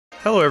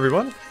Hello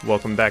everyone,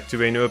 welcome back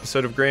to a new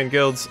episode of Grand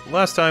Guilds.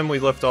 Last time we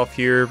left off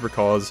here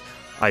because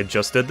I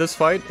just did this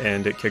fight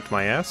and it kicked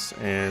my ass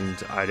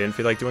and I didn't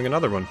feel like doing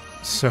another one.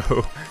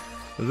 So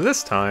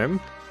this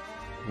time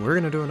we're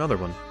gonna do another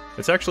one.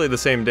 It's actually the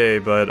same day,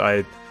 but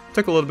I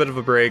took a little bit of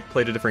a break,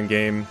 played a different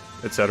game,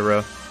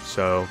 etc.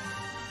 So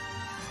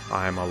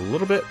I'm a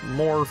little bit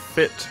more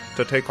fit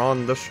to take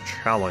on this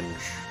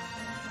challenge.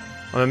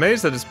 I'm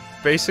amazed that it's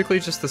basically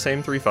just the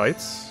same 3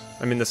 fights.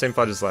 I mean, the same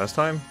fight as last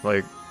time.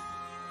 Like,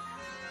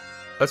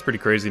 that's pretty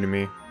crazy to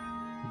me.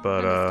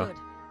 But,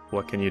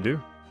 what can you do?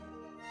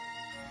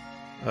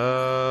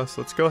 So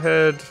let's go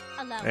ahead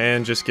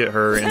and just get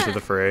her into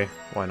the fray.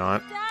 Why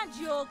not?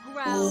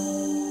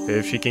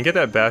 If she can get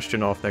that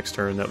bastion off next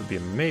turn, that would be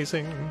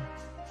amazing.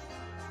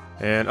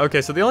 And,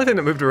 okay, so the only thing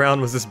that moved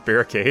around was this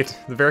barricade.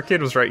 The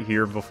barricade was right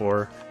here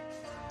before.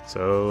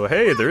 So,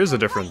 hey, there is a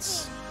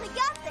difference.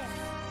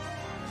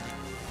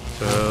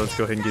 So, let's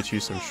go ahead and get you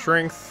some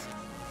strength.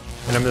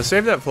 And I'm going to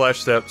save that flash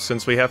step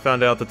since we have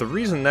found out that the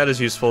reason that is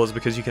useful is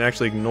because you can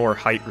actually ignore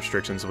height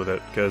restrictions with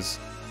it. Because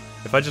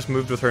if I just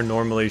moved with her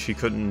normally, she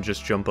couldn't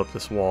just jump up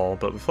this wall.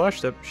 But with flash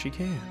step, she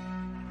can.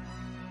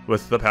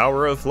 With the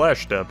power of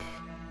flash step.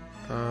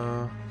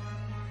 I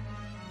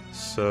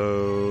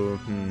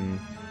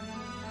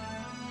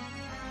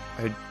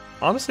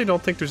honestly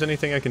don't think there's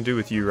anything I can do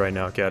with you right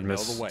now,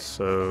 Cadmus.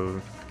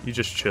 So you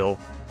just chill.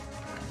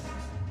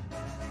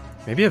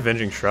 Maybe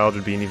Avenging Shroud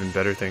would be an even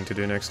better thing to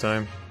do next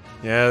time.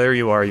 Yeah, there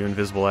you are, you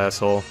invisible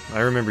asshole. I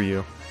remember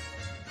you.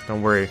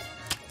 Don't worry.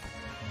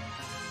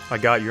 I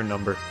got your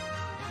number.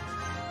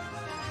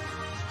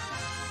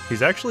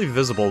 He's actually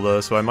visible,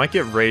 though, so I might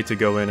get Ray to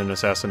go in and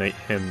assassinate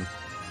him.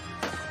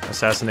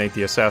 Assassinate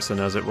the assassin,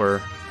 as it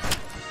were.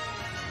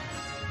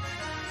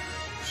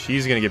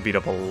 She's gonna get beat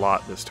up a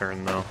lot this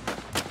turn, though.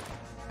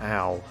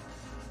 Ow.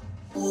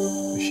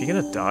 Is she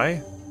gonna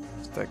die?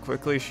 That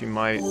quickly? She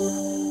might...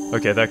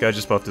 Okay, that guy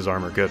just buffed his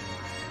armor. Good.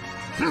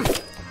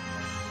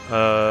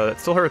 That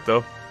still hurt,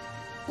 though.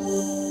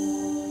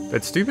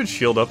 That stupid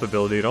shield up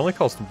ability, it only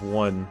costs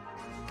 1.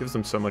 Gives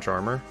them so much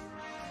armor.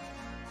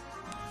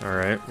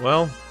 Alright,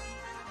 well...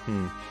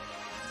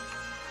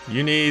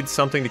 You need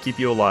something to keep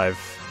you alive.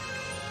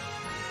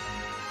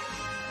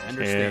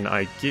 Can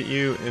I get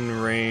you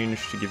in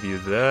range to give you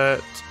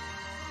that?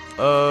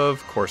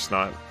 Of course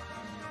not.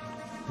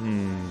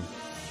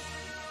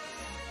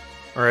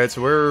 Alright,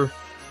 so we're...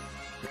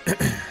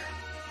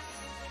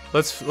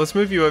 Let's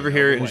move you over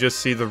here and just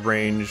see the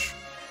range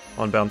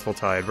on Bountiful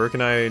Tide. Where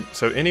can I...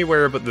 So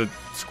anywhere but the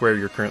square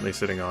you're currently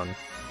sitting on.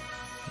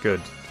 Good.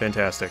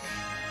 Fantastic.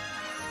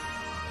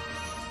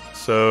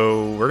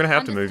 So we're gonna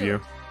have to move you.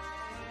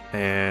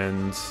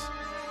 And...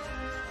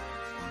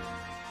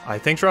 I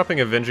think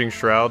dropping Avenging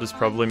Shroud is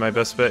probably my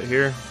best bet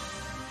here.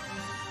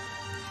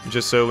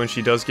 Just so when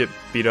she does get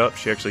beat up,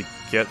 she actually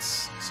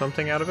gets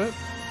something out of it.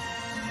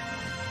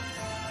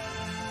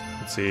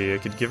 Let's see, I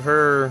could give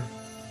her...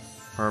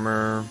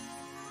 armor.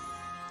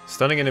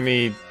 Stunning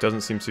enemy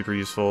doesn't seem super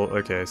useful.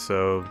 Okay,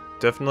 so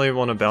definitely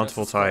want to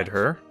Bountiful Tide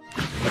her.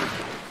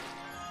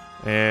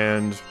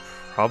 And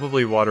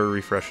probably Water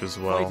Refresh as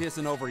well. Fight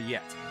isn't over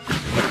yet.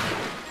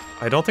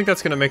 I don't think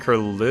that's going to make her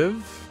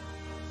live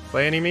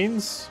by any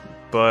means,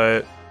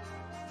 but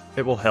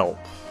it will help.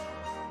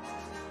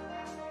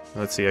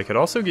 Let's see, I could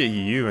also get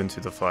you into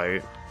the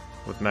fight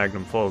with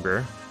Magnum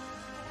Fulgur.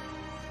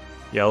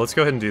 Yeah, let's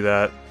go ahead and do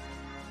that.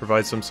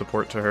 Provide some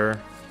support to her.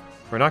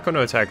 We're not going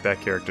to attack that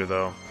character,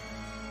 though.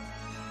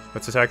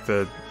 Let's attack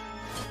the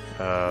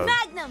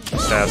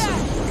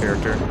assassin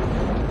character.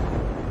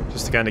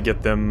 Just to kind of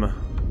get them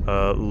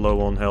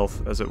low on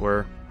health, as it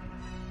were.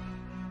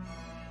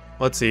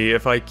 Let's see,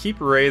 if I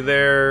keep Ray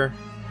there...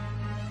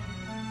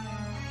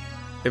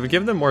 It would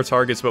give them more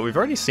targets, but we've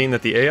already seen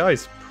that the AI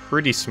is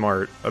pretty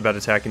smart about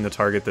attacking the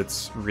target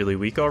that's really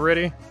weak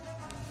already.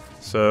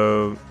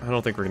 So, I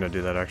don't think we're going to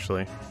do that,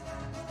 actually.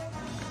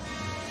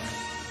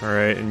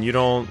 Alright, and you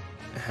don't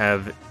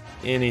have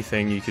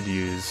anything you could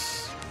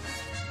use.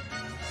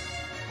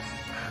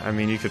 I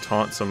mean, you could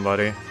taunt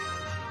somebody.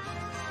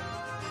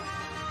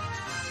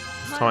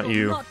 Taunt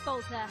you,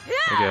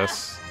 I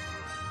guess.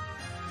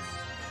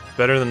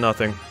 Better than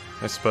nothing,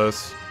 I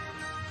suppose.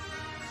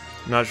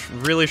 Not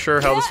really sure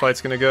how this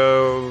fight's gonna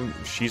go.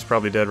 She's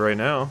probably dead right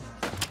now.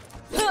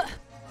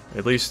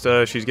 At least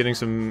she's getting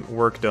some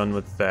work done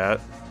with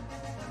that.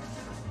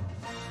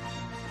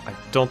 I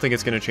don't think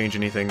it's gonna change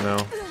anything,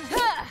 though.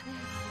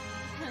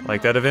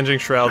 Like, that Avenging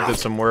Shroud did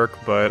some work,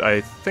 but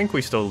I think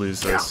we still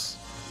lose this.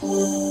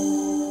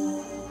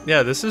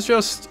 Yeah, this is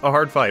just a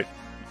hard fight.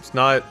 It's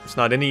not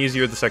any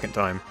easier the second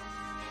time.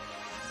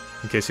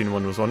 In case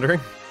anyone was wondering.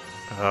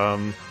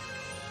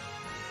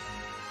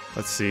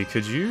 Let's see,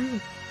 could you...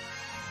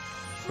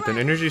 With an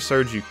energy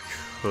surge, you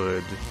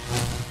could.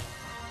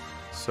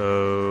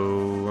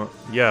 So...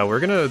 Yeah, we're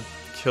gonna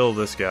kill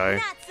this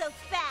guy.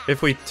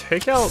 If we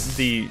take out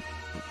the,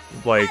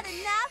 like,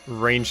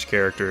 ranged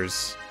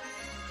characters...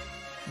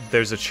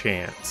 There's a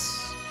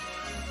chance.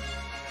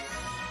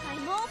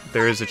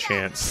 There is a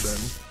chance, then.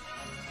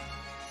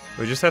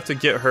 We just have to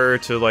get her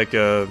to like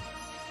a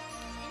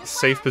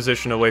safe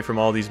position away from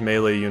all these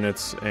melee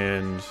units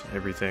and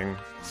everything.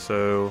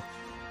 So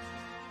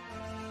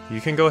you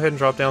can go ahead and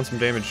drop down some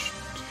damage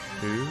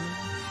too.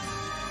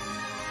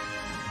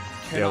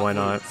 Yeah, why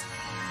not?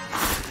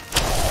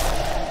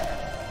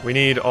 We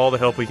need all the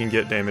help we can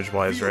get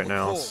damage-wise right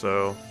now,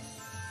 so...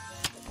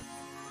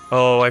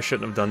 Oh, I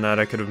shouldn't have done that.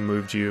 I could have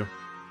moved you.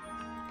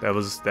 That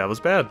was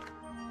bad.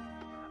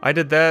 I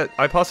did that.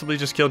 I possibly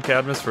just killed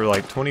Cadmus for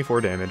like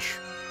 24 damage.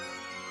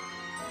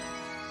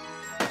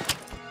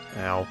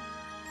 Ow.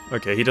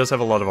 Okay, he does have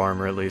a lot of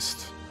armor at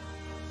least.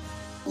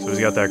 So he's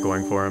got that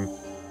going for him.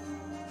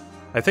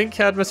 I think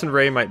Cadmus and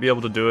Ray might be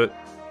able to do it.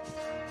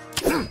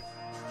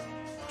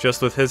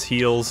 Just with his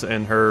heals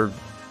and her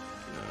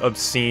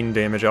obscene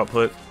damage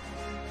output.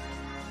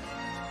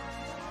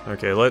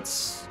 Okay,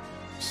 let's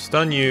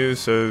stun you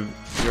so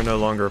you're no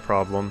longer a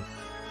problem.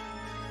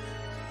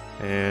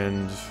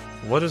 And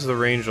what is the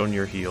range on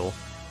your heal?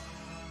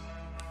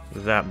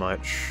 That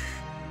much.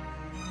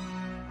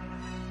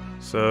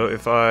 So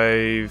if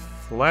I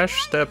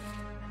flash step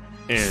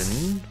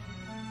in,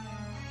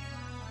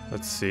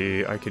 let's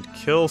see, I could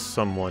kill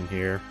someone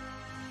here.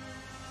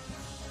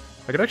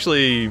 I could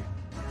actually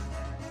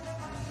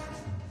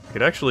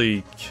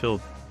kill...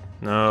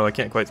 No, I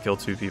can't quite kill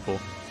two people.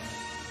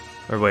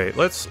 Or wait,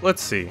 let's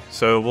see.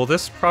 So will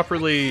this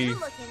properly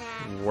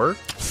work?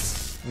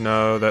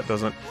 No, that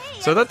doesn't.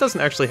 So that doesn't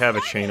actually have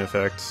a chain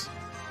effect.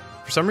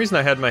 For some reason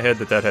I had in my head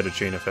that that had a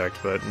chain effect,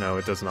 but no,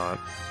 it does not.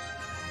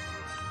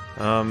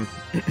 I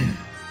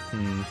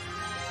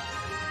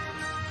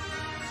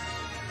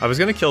was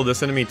gonna kill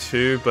this enemy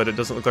too, but it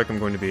doesn't look like I'm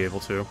going to be able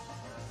to.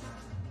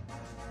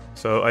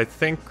 So I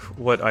think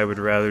what I would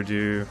rather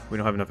do... We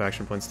don't have enough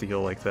action points to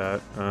heal like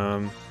that.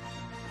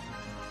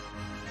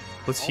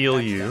 Let's heal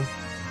you.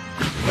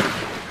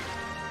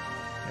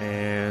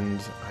 And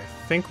I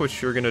think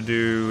what you're gonna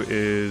do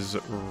is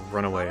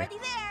run away.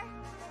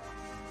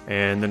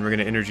 And then we're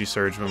gonna energy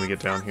surge when we get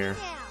down here.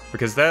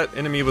 Because that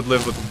enemy would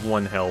live with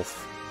 1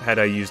 health had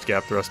I used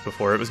gap thrust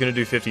before. It was gonna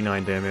do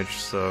 59 damage,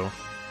 so...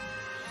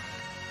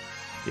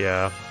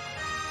 Yeah.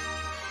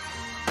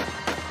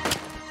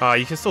 Ah,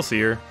 you can still see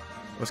her.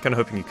 I was kinda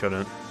hoping you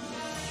couldn't.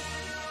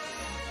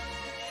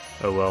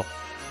 Oh well.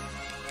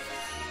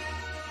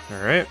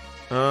 Alright.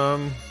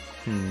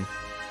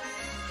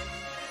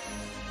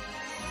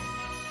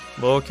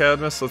 Well,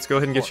 Cadmus, let's go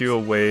ahead and get you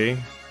away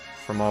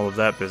from all of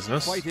that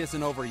business. Fight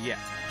isn't over yet.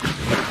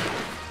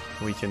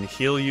 We can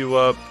heal you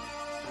up.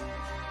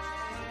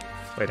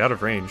 Wait, out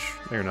of range.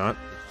 No, you're not.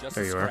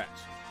 There you are.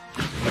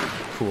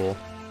 Cool.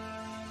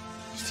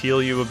 Just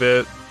heal you a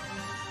bit.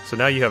 So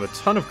now you have a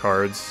ton of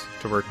cards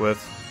to work with.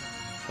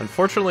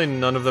 Unfortunately,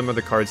 none of them are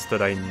the cards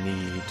that I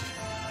need.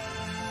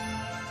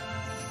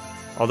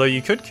 Although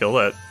you could kill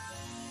that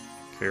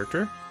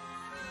character.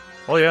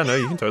 Oh yeah, no,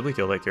 you can totally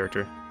kill that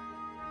character.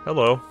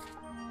 Hello.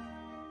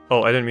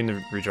 Oh, I didn't mean to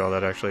redraw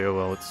that actually. Oh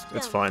well,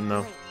 it's fine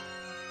though.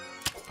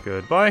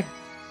 Goodbye.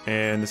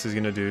 And this is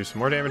gonna do some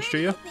more damage to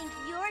you.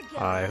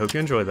 I hope you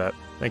enjoyed that.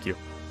 Thank you.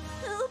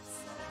 Oops,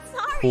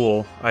 sorry.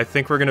 Cool. I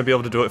think we're gonna be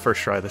able to do it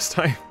first try this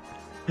time.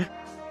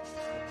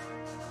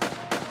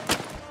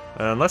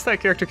 Unless that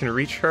character can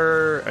reach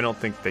her, I don't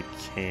think they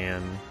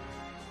can.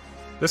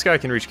 This guy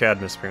can reach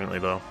Cadmus apparently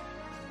though.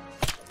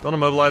 Don't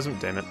immobilize him?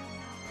 Damn it.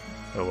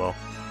 Oh well.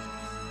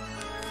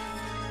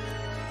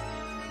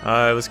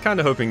 I was kind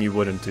of hoping you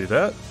wouldn't do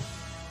that,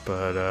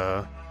 but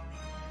I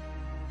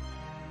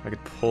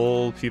could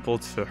pull people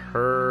to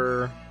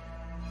her.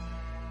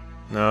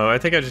 No, I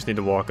think I just need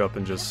to walk up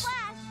and just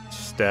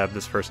stab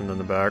this person in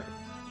the back.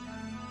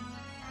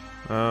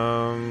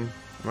 I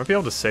might be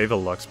able to save a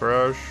Lux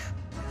Barrage.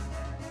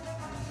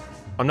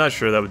 I'm not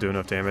sure that would do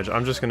enough damage. I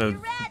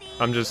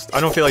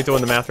don't feel like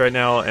doing the math right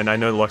now, and I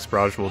know the Lux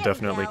Barrage will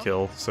definitely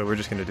kill, so we're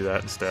just gonna do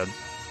that instead.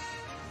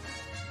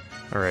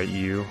 Alright,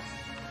 you.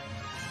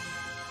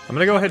 I'm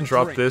gonna go ahead and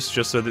drop this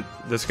just so that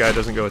this guy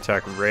doesn't go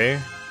attack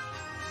Ray.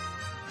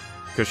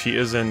 Because she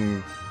is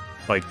in,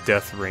 like,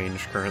 death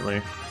range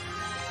currently.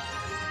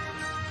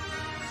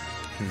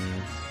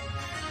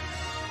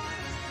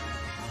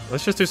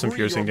 Let's just do some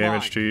piercing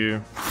damage to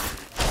you.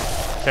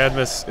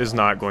 Cadmus is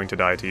not going to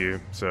die to you,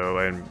 so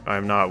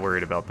I'm not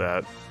worried about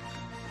that.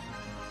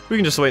 We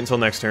can just wait until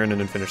next turn and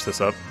then finish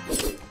this up.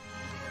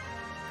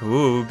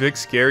 Ooh, big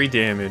scary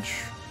damage.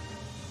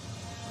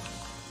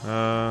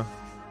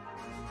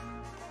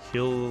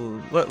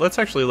 Let's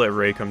actually let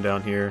Ray come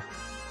down here,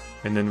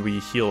 and then we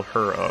heal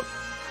her up.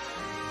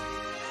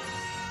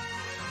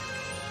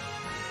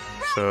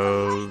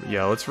 So,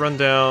 yeah, let's run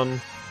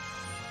down.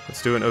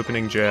 Let's do an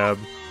opening jab,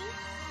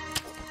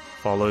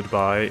 followed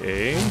by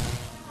a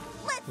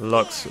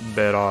Lux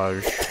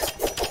Barrage.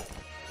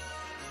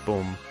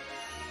 Boom.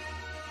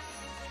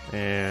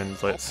 And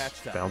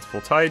let's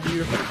Bountiful Tide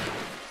you.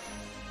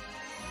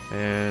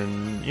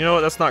 And, you know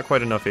what, that's not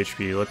quite enough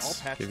HP.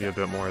 Let's give you a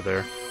bit more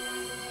there.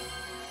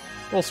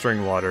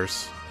 Bolstering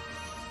Waters.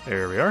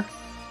 There we are.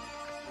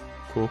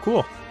 Cool,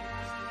 cool.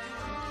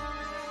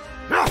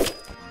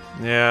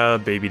 Yeah,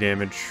 baby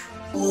damage.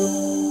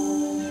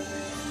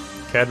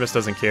 Cadmus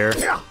doesn't care.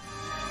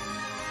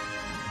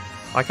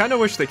 I kind of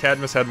wish that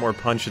Cadmus had more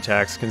punch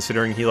attacks,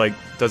 considering he, like,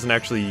 doesn't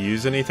actually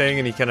use anything,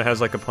 and he kind of has,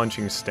 like, a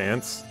punching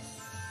stance.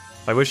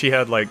 I wish he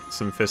had, like,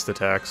 some fist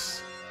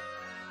attacks.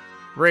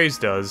 Raze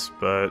does,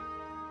 but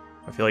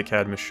I feel like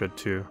Cadmus should,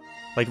 too.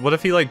 Like, what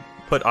if he, like,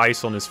 put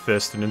ice on his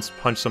fist and then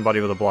punch somebody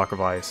with a block of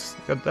ice?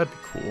 That'd be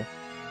cool.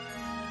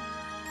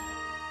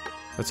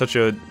 That's such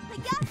a...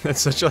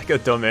 that's such, like, a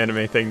dumb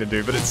anime thing to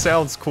do, but it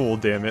sounds cool,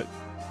 damn it.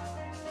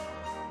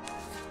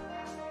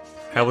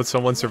 How would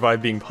someone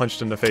survive being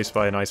punched in the face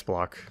by an ice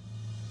block?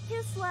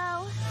 Too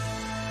slow.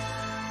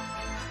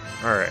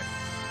 Alright.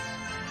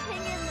 Hang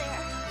in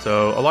there.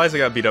 So, Eliza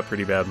got beat up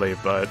pretty badly,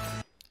 but...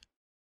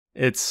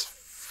 it's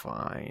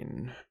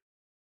fine.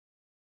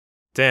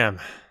 Damn,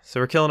 so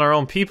we're killing our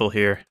own people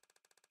here.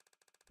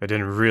 I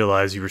didn't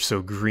realize you were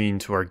so green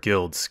to our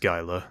guild,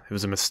 Skyla. It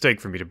was a mistake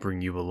for me to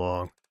bring you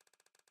along.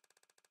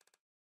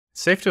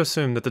 It's safe to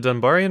assume that the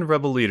Dunbarian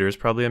rebel leader is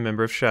probably a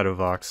member of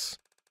Shadowvox.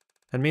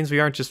 That means we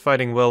aren't just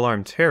fighting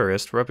well-armed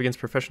terrorists, we're up against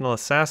professional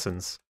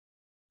assassins.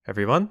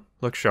 Everyone,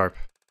 look sharp.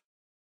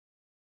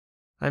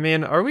 I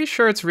mean, are we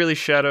sure it's really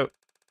Shadow...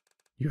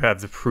 You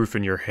have the proof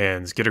in your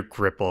hands, get a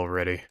grip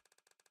already.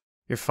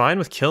 You're fine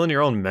with killing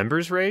your own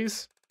members,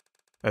 Raze?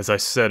 As I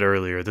said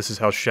earlier, this is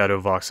how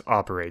Shadowvox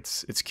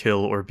operates. It's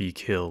kill or be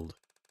killed.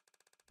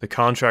 The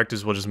contract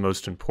is what is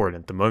most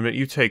important. The moment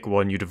you take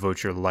one, you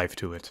devote your life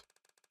to it.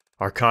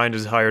 Our kind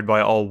is hired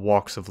by all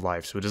walks of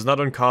life, so it is not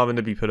uncommon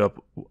to be put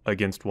up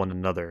against one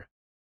another.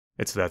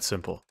 It's that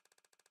simple.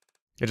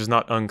 It is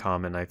not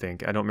uncommon, I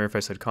think. I don't remember if I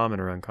said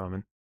common or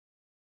uncommon.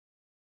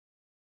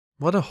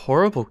 What a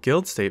horrible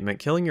guild statement,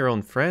 killing your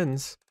own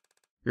friends.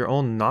 Your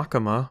own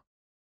Nakama.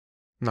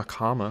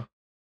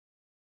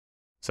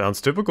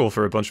 Sounds typical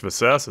for a bunch of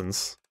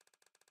assassins.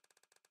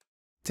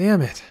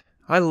 Damn it.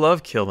 I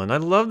love killing. I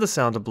love the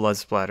sound of blood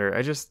splatter.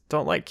 I just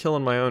don't like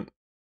killing my own...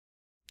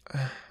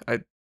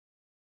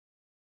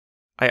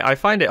 I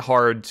find it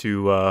hard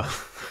to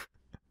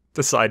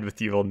decide with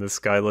you on this,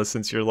 Skyla,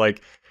 since you're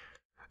like...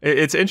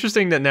 It's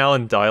interesting that now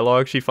in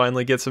dialogue she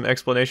finally gets some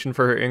explanation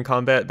for her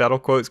in-combat battle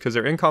quotes, because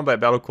her in-combat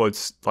battle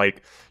quotes,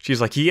 like,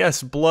 she's like,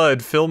 yes,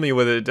 blood, fill me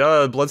with it,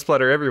 blood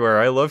splatter everywhere,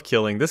 I love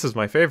killing, this is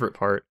my favorite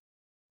part.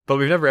 But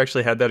we've never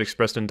actually had that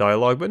expressed in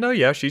dialogue, but no,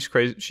 yeah, she's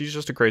crazy, she's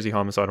just a crazy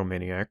homicidal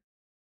maniac.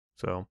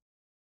 So...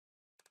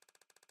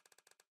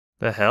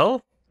 The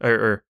hell?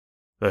 The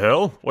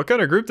hell? What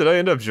kind of group did I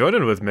end up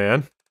joining with,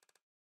 man?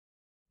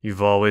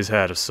 You've always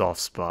had a soft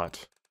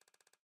spot.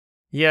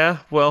 Yeah,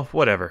 well,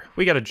 whatever.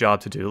 We got a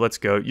job to do, let's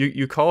go.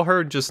 You call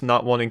her just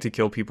not wanting to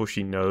kill people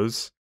she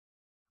knows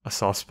a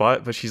soft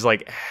spot, but she's,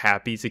 like,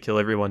 happy to kill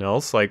everyone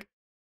else. Like,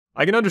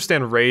 I can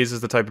understand Raze is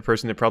the type of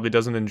person that probably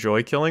doesn't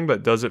enjoy killing,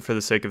 but does it for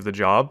the sake of the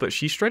job, but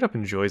she straight up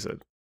enjoys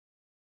it.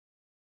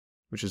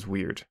 Which is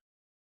weird.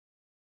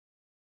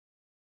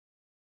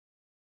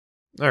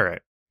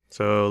 Alright,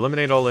 so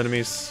eliminate all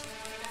enemies.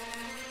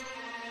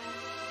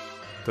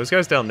 Those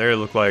guys down there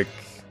look like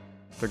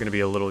they're gonna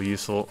be a little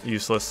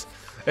useless.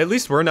 At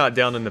least we're not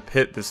down in the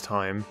pit this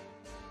time.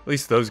 At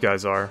least those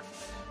guys are.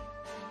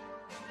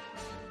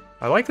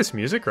 I like this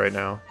music right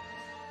now.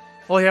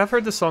 Well, yeah, I've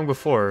heard this song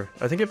before.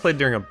 I think it played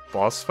during a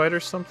boss fight or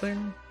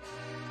something.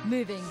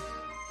 Moving.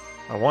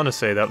 I want to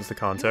say that was the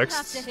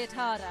context. You have to hit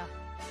harder.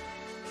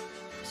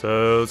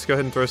 So let's go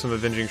ahead and throw some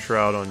Avenging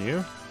Shroud on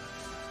you.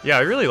 Yeah,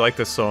 I really like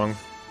this song.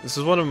 This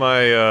is one of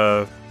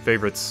my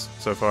favorites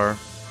so far.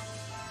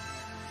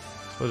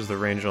 What is the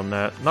range on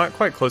that? Not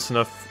quite close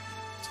enough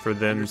for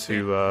them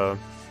to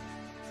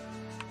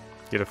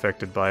get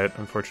affected by it,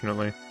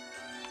 unfortunately.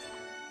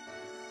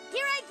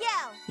 Here I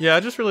go. Yeah, I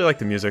just really like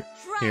the music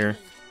here.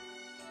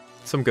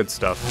 Some good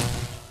stuff.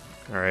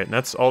 Alright, and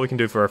that's all we can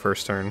do for our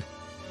first turn.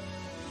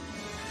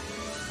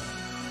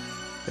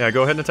 Yeah,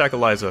 go ahead and attack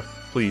Eliza,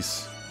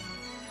 please.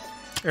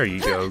 There you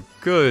go.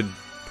 Good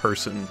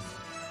person.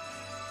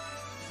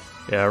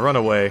 Yeah, run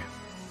away.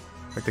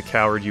 Like the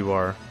coward you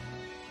are.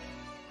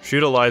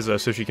 Shoot Eliza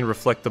so she can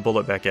reflect the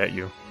bullet back at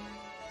you.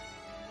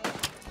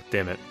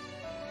 Damn it.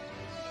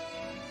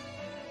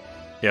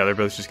 Yeah, they're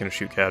both just gonna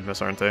shoot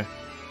Cadmus, aren't they?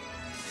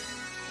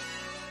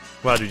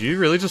 Wow, did you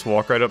really just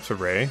walk right up to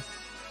Ray?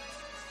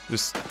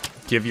 Just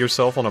give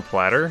yourself on a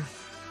platter?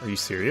 Are you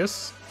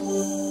serious?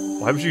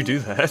 Why would you do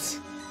that?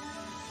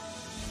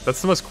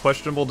 That's the most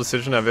questionable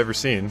decision I've ever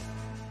seen.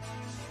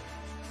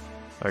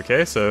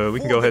 Okay, so we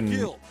can go ahead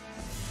and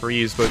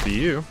freeze both of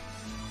you.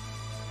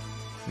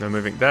 No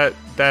moving.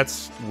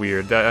 That's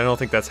weird. I don't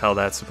think that's how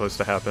that's supposed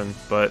to happen,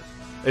 but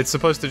it's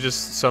supposed to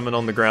just summon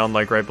on the ground,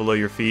 like right below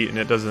your feet, and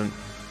it doesn't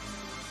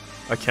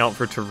account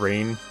for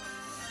terrain.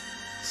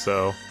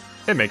 So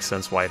it makes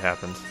sense why it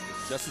happened.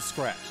 Just a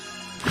scratch.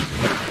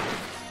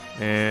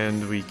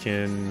 And we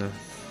can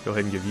go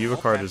ahead and give you a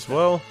card as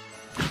well.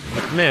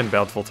 Man,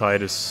 Bountiful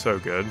Tide is so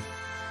good.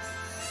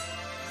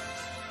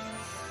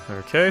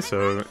 Okay,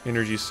 so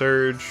Energy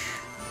Surge.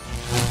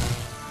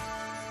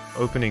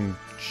 Opening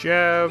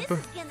Jab. This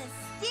is gonna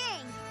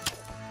sting.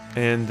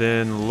 And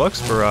then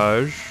Lux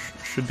Barrage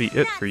should be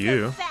it for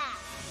you. Not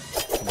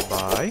so fast.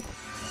 Bye.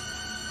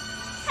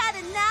 Had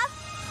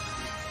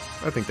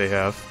I think they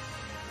have.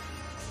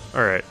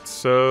 Alright,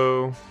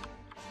 so...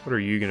 what are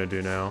you gonna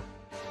do now?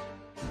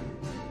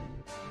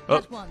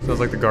 Oh, sounds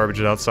like the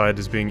garbage outside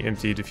is being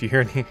emptied if you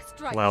hear any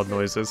loud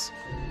noises.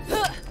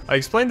 I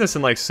explained this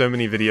in like so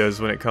many videos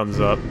when it comes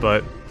up,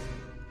 but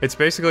it's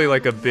basically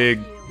like a big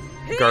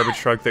garbage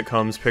truck that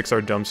comes, picks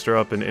our dumpster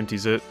up, and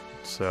empties it.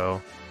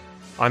 So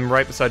I'm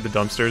right beside the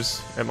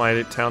dumpsters at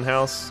my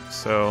townhouse,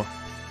 so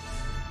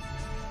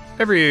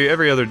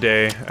every other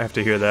day I have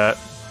to hear that.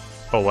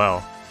 Oh wow,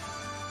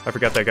 I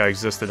forgot that guy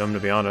existed, I'm gonna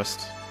be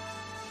honest.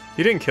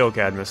 He didn't kill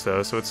Cadmus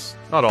though, so it's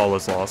not all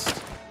is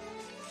lost.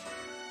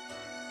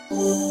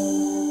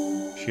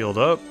 Shield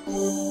up.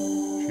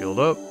 Shield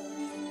up.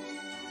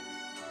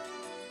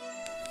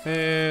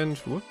 And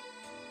whoop.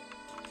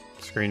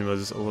 Screen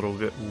was a little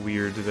bit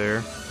weird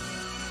there.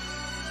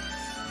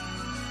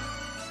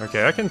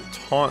 Okay, I can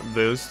taunt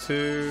those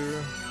two.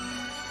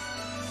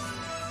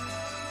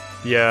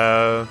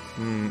 Yeah.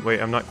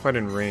 Wait, I'm not quite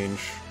in range.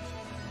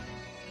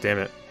 Damn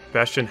it.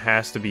 Bastion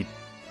has to be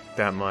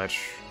that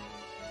much.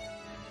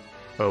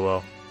 Oh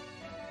well.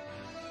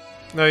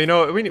 No, you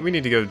know what? We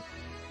need to go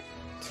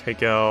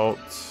take out...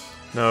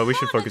 No, we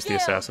should focus the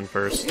assassin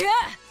first.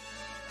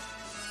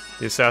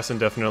 The assassin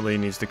definitely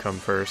needs to come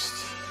first.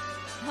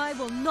 I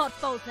will not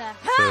falter.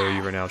 So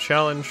you are now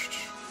challenged.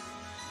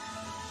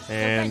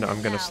 And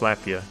I'm gonna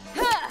slap you.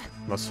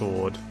 My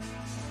sword.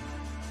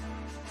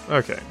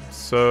 Okay,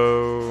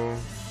 so...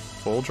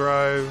 full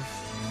drive.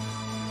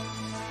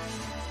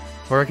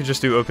 Or I could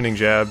just do opening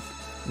jab.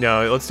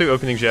 No, let's do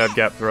opening jab,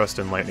 gap thrust,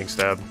 and lightning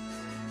stab.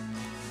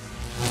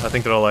 I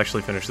think that'll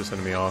actually finish this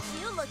enemy off.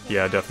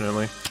 Yeah,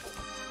 definitely.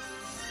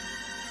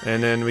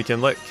 And then we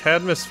can let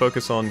Cadmus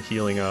focus on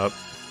healing up.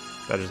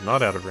 That is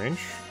not out of range.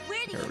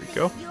 There we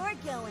go.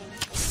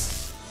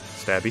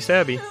 Stabby,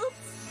 stabby. Oops,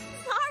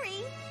 sorry.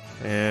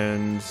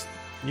 And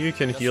you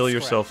can heal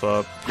yourself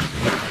up.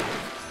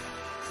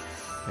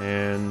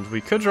 And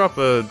we could drop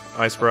a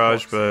ice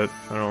barrage, but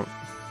I don't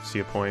see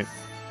a point.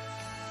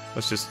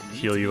 Let's just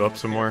heal you up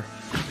some more.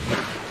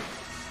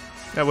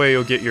 That way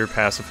you'll get your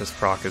pacifist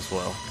proc as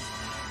well.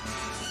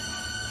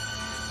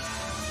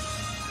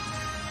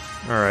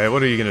 Alright,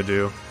 what are you gonna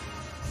do?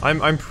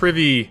 I'm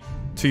privy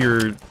to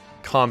your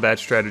combat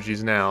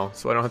strategies now,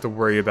 so I don't have to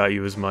worry about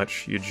you as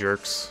much, you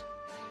jerks.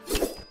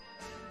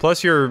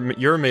 Plus your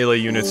melee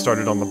units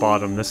started on the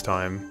bottom this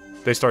time.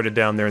 They started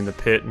down there in the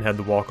pit and had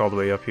to walk all the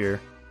way up here.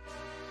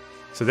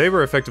 So they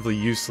were effectively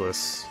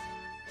useless.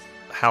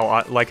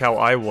 Like how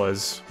I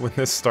was when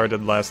this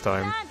started last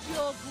time.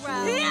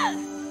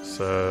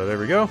 So there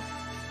we go.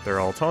 They're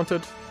all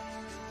taunted.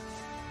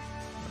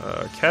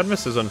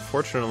 Cadmus is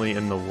unfortunately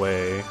in the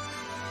way.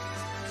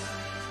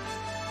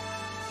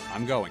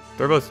 I'm going.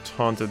 They're both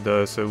taunted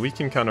though, so we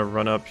can kind of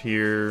run up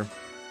here.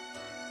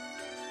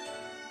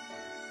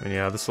 And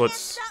yeah, this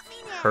lets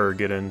her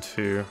get in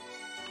too.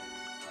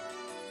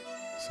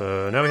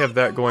 So now we have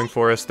that going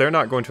for us. They're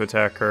not going to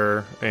attack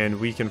her, and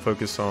we can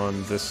focus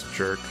on this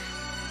jerk.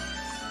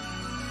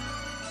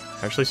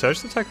 Actually, so I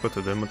just attack both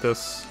of them with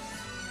this.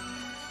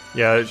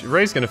 Yeah,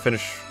 Ray's gonna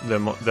finish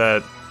them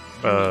that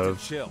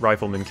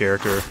rifleman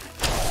character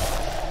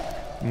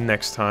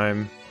next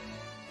time.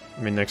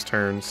 I mean, next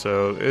turn.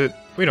 So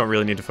we don't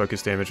really need to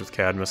focus damage with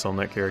Cadmus on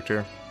that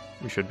character.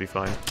 We should be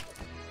fine.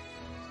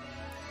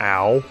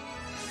 Ow.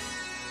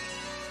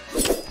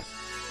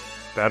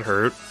 That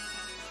hurt.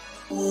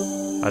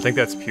 I think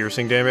that's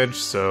piercing damage,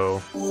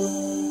 so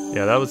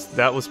yeah,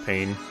 that was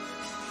pain.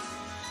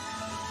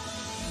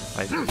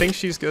 I think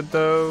she's good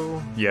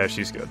though. Yeah,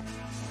 she's good.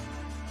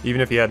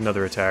 Even if he had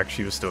another attack,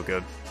 she was still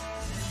good.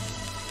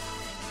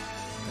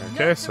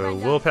 Okay, so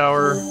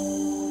willpower,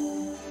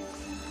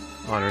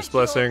 Honor's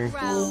Blessing,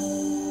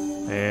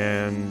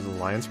 and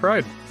Lion's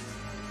Pride.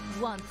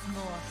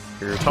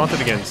 You're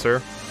taunted again,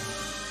 sir.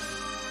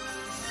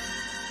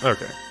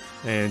 Okay,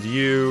 and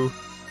you...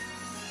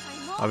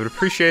 I would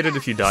appreciate it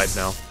if you died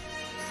now.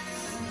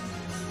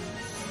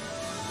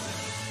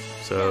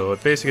 So, a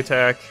basic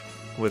attack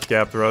with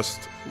Gap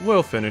Thrust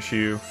will finish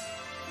you.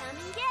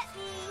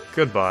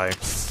 Goodbye.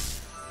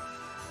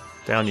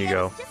 Down you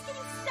go.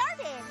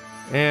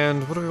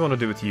 And what do we want to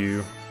do with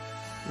you?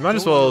 We might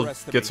as well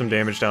get some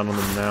damage down on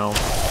them now.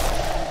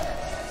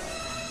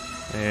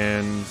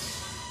 And...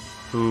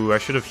 ooh, I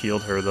should have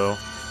healed her though.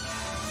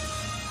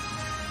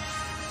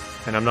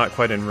 And I'm not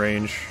quite in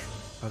range.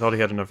 I thought he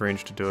had enough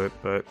range to do it,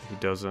 but he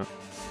doesn't.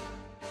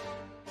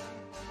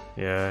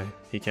 Yeah,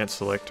 he can't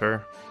select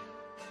her.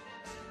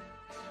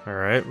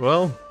 Alright,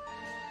 well...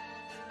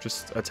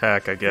 just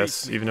attack, I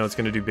guess, even though it's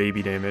gonna do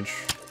baby damage.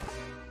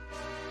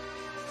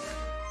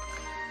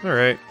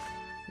 Alright.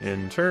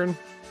 In turn.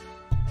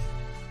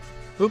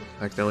 Oop,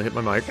 accidentally hit my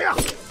mic.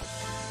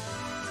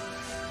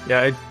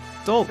 Yeah, I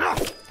don't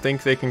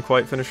think they can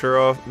quite finish her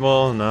off.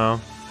 Well, no.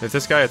 If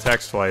this guy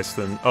attacks twice,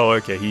 then... oh,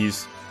 okay,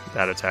 he's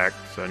that attack,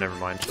 so never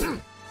mind.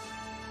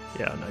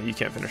 Yeah, no, you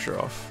can't finish her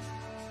off.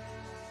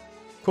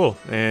 Cool,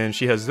 and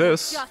she has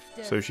this,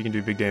 so she can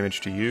do big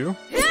damage to you.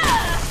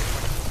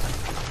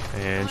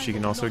 And she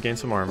can also gain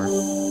some armor.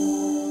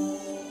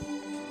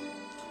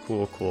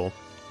 Cool, cool.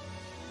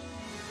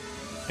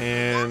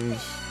 And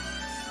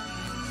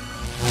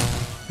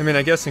I mean,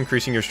 I guess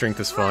increasing your strength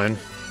is fine.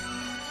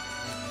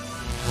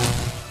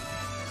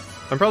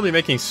 I'm probably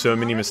making so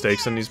many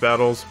mistakes in these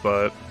battles,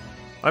 but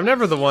I'm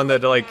never the one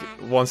that, like,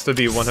 wants to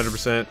be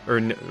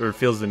 100% or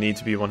feels the need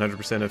to be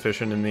 100%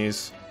 efficient in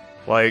these.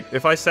 Like,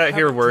 if I sat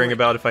here worrying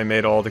about if I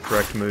made all the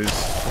correct moves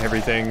and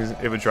everything,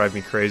 it would drive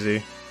me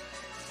crazy.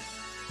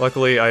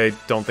 Luckily, I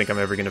don't think I'm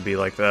ever going to be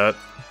like that.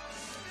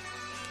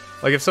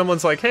 Like, if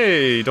someone's like,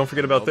 hey, don't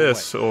forget about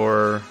this,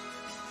 or,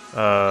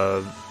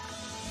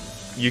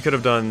 you could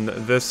have done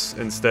this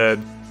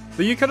instead.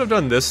 The you could have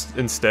done this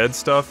instead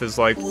stuff is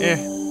like,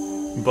 eh.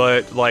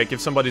 But, like, if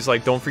somebody's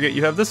like, don't forget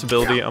you have this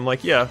ability, I'm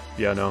like, yeah,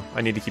 no,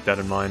 I need to keep that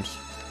in mind.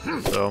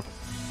 So.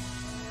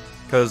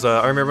 Because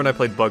I remember when I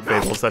played Bug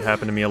Fables, that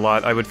happened to me a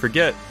lot. I would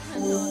forget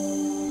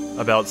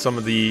about some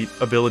of the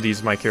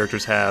abilities my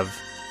characters have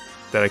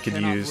that I could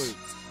use.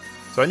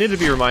 So I need to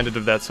be reminded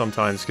of that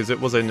sometimes, because it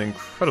was an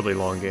incredibly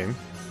long game.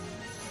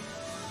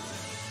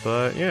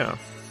 But, yeah.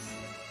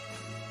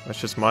 That's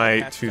just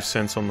my 2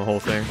 cents on the whole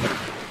thing.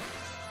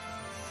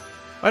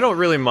 I don't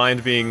really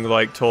mind being,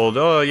 like, told,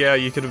 oh, yeah,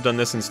 you could have done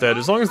this instead,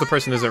 as long as the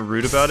person isn't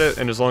rude about it,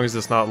 and as long as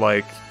it's not,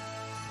 like,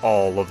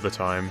 all of the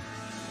time.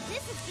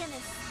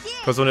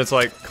 Because when it's,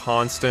 like,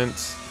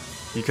 constant,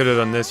 you could have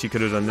done this, you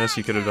could have done this,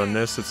 you could have done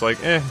this, it's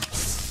like, eh.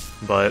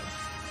 But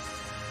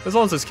as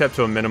long as it's kept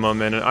to a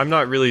minimum, and I'm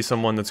not really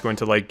someone that's going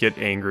to, like, get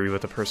angry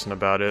with a person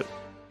about it.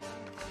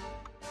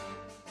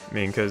 I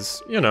mean,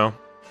 because, you know,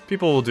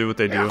 people will do what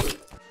they do.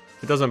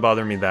 It doesn't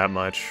bother me that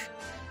much.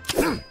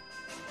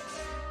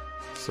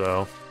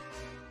 So,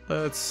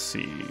 let's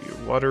see.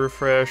 Water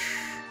Refresh.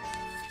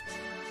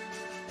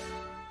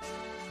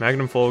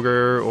 Magnum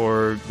Fulgur,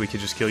 or we could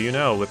just kill you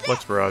now with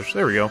Flux Barrage.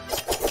 There we go.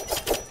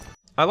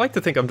 I like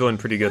to think I'm doing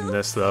pretty good in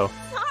this, though.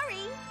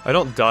 I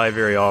don't die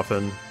very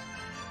often.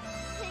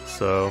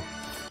 So,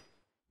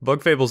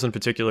 Bug Fables in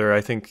particular,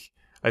 I think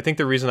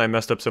the reason I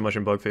messed up so much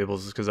in Bug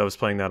Fables is because I was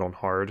playing that on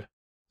hard.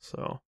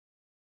 So,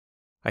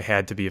 I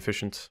had to be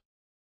efficient.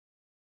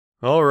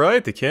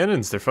 Alright, the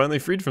cannons, they're finally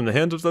freed from the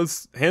hands of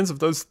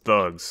those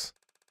thugs.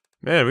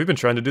 Man, we've been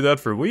trying to do that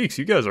for weeks,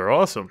 you guys are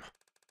awesome.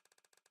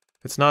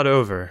 It's not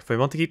over. If we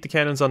want to keep the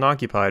cannons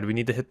unoccupied, we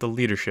need to hit the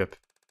leadership.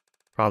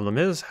 Problem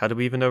is, how do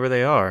we even know where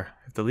they are?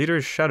 If the leader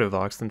is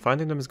Shadowvox, then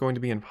finding them is going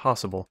to be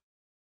impossible.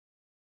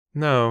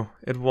 No,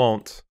 it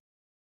won't.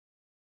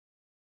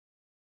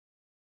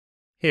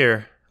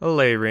 Here, a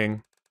ley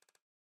ring.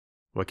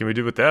 What can we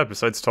do with that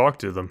besides talk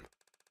to them?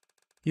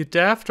 You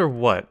daft or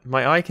what?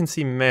 My eye can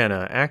see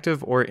mana,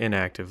 active or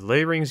inactive.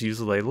 Ley rings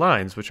use ley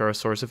lines, which are a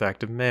source of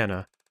active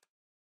mana.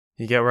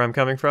 You get where I'm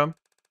coming from?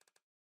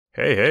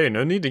 Hey,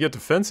 no need to get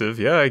defensive.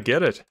 Yeah, I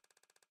get it.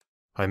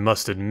 I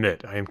must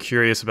admit, I am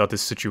curious about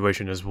this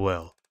situation as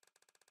well.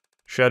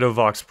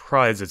 Shadowvox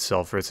prides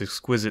itself for its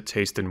exquisite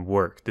taste in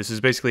work. This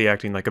is basically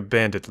acting like a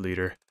bandit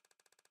leader.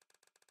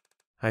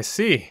 I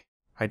see.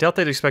 I doubt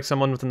they'd expect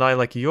someone with an eye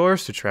like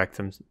yours to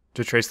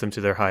trace them to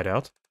their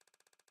hideout.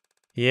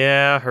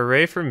 Yeah,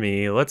 hooray for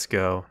me, let's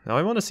go. Now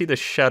I want to see the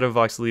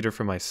Shadowvox leader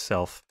for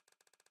myself.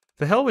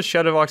 The hell would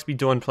Shadowvox be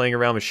doing playing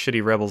around with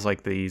shitty rebels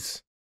like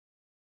these?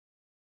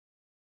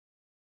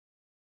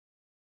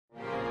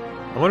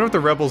 I wonder what the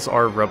rebels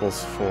are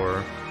rebels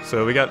for.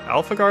 So we got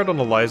Alpha Guard on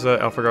Eliza,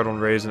 Alpha Guard on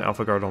Raze, and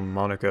Alpha Guard on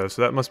Monaco,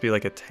 so that must be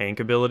like a tank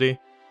ability.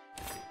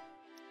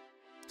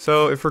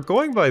 So if we're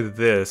going by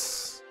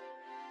this...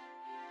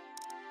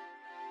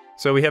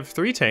 So we have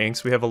 3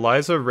 tanks, we have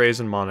Eliza, Raze,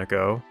 and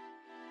Monaco.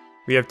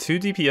 We have 2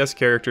 DPS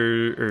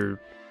characters, or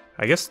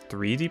I guess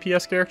 3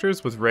 DPS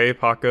characters with Ray,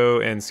 Paco,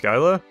 and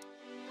Skyla.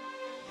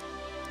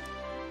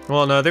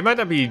 Well, no, they might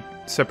not be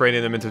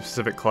separating them into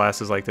specific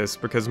classes like this,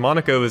 because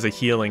Monaco is a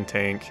healing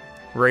tank,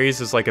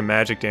 Raze is like a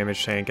magic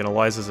damage tank, and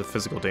Eliza is a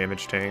physical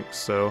damage tank,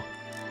 so...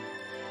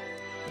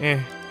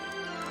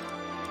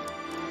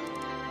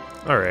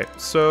 Alright,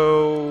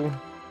 so...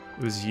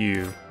 it was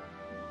you.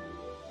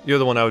 You're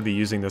the one I would be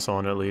using this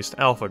on, at least.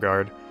 Alpha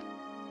Guard.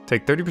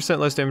 Take 30%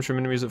 less damage from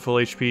enemies at full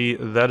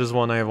HP. That is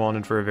one I have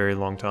wanted for a very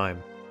long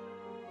time.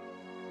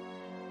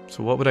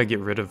 So what would I get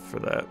rid of for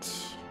that?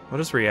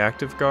 What is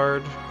Reactive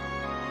Guard?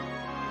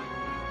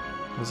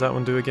 What does that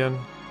one do again?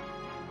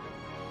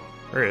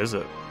 Where is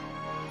it?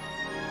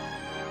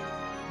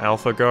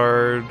 Alpha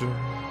Guard...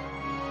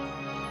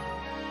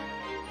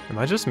 Am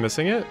I just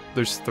missing it?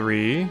 There's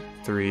 3,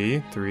 3,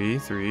 3,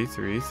 3,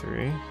 3,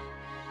 3...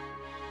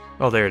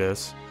 Oh, there it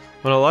is.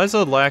 When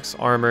Eliza lacks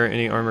armor,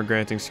 any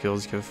armor-granting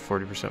skills give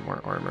 40%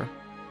 more armor.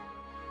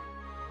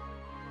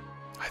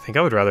 I think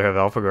I would rather have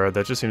Alpha Guard,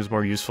 that just seems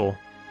more useful.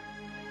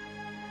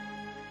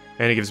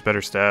 And it gives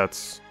better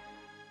stats.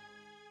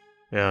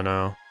 Yeah,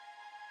 no.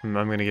 I'm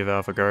gonna give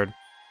Alpha Guard.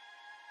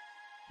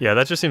 Yeah,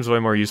 that just seems way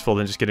more useful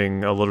than just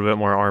getting a little bit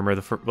more armor,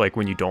 like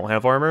when you don't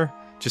have armor.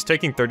 Just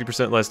taking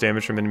 30% less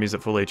damage from enemies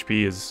at full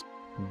HP is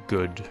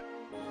good.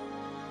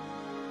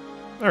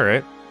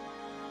 Alright.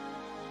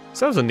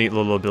 So that was a neat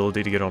little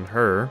ability to get on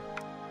her.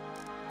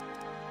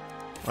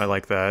 I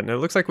like that. And it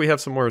looks like we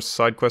have some more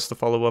side quests to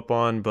follow up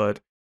on,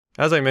 but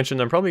as I mentioned,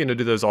 I'm probably going to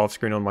do those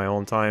off-screen on my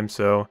own time,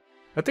 so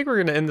I think we're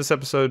going to end this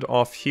episode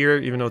off here,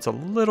 even though it's a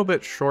little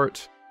bit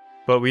short.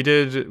 But we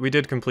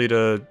did complete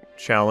a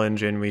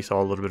challenge, and we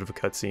saw a little bit of a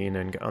cutscene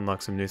and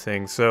unlock some new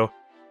things. So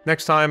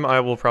next time I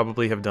will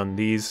probably have done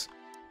these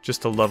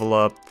just to level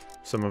up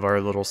some of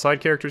our little side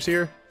characters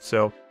here.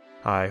 So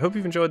I hope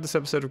you've enjoyed this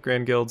episode of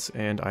Grand Guilds,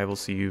 and I will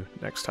see you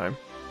next time.